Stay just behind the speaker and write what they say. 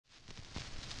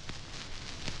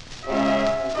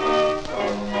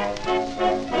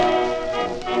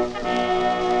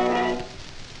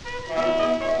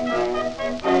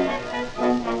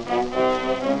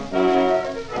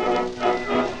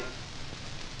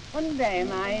One day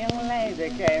my young lady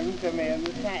came to me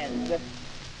and said,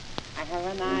 I have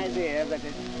an idea that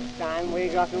it's time we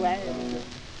got wed.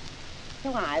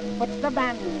 So I put the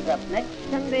band up next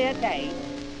Sunday at 8.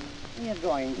 You're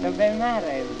going to be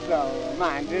married, so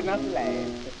mind you're not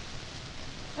late.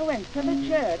 I went to the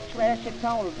church where she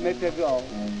told me to go.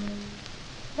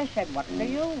 They said, what do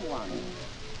you want?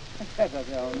 I said, I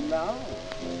don't know.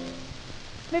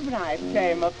 My bride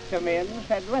came up to me and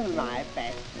said, well, my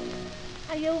pet,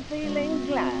 are you feeling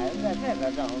glad? I said,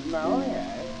 I don't know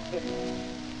yet,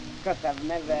 'cause I've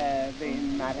never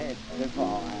been married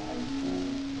before.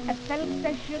 I felt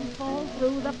I should fall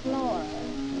through the floor.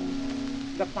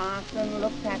 The parson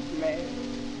looked at me.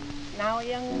 Now,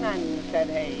 young man, said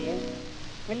he,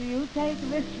 will you take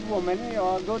this woman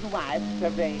your good wife to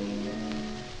be?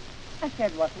 I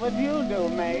said, what would you do,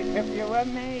 mate, if you were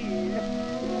me?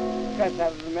 'Cause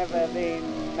I've never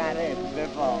been married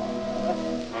before.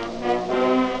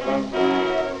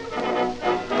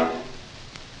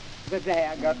 The day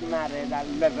I got married, I'll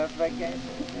never forget.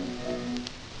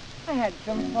 I had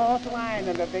some port wine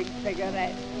and a big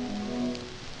cigarette.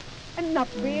 And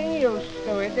not being used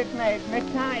to it, it made me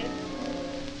tight.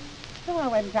 So I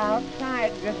went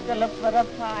outside just to look for a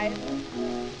fight.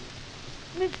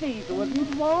 My feet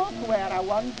wouldn't walk where I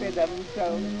wanted them to.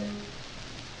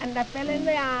 And I fell in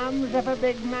the arms of a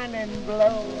big man in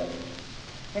blue.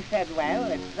 He said, well,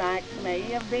 it strikes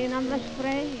me you've been on the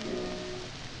spree.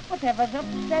 Whatever's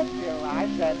upset you? I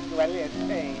said, well, you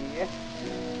see,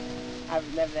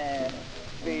 I've never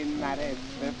been married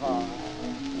before.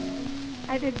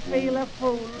 I did feel a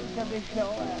fool, to be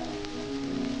sure.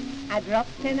 I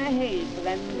dropped in a heap,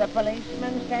 then the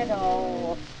policeman said,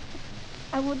 oh,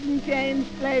 I wouldn't change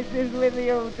places with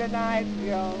you tonight,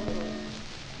 Joe.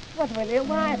 What will your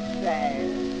wife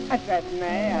say? I said,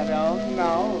 nay, I don't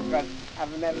know, 'cause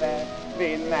I've never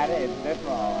been married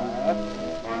before.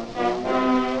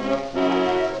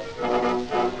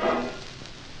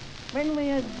 When we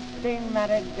had been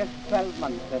married just 12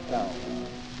 months or so,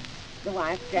 the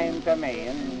wife came to me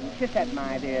and she said,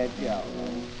 my dear Joe,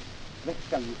 that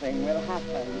something will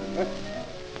happen,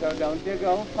 so don't you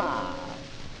go far,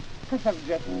 'cause I've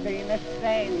just seen a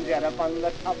stranger up on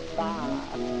the top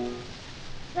bar.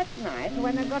 That night,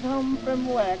 when I got home from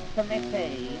work to my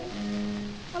tea,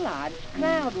 a large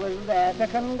crowd was there to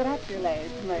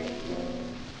congratulate me.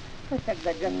 They said,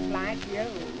 they're just like you.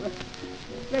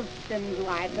 They've skins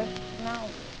white as snow.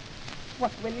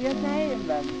 What will you name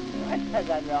them? I said,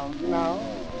 I don't know,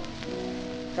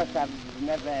 'cause I've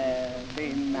never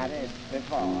been married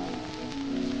before.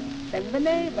 Then the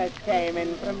neighbors came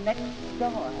in from next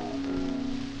door.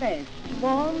 They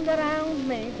swarmed around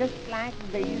me just like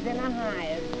bees in a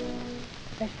hive.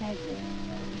 They said,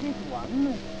 is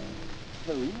one,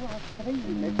 2 or 3,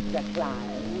 Mr.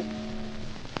 Clive?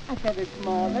 I said, it's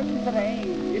more than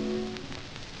 3.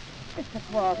 It's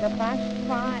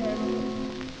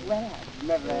 5:15. Well, I've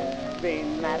never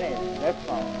been married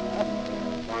before.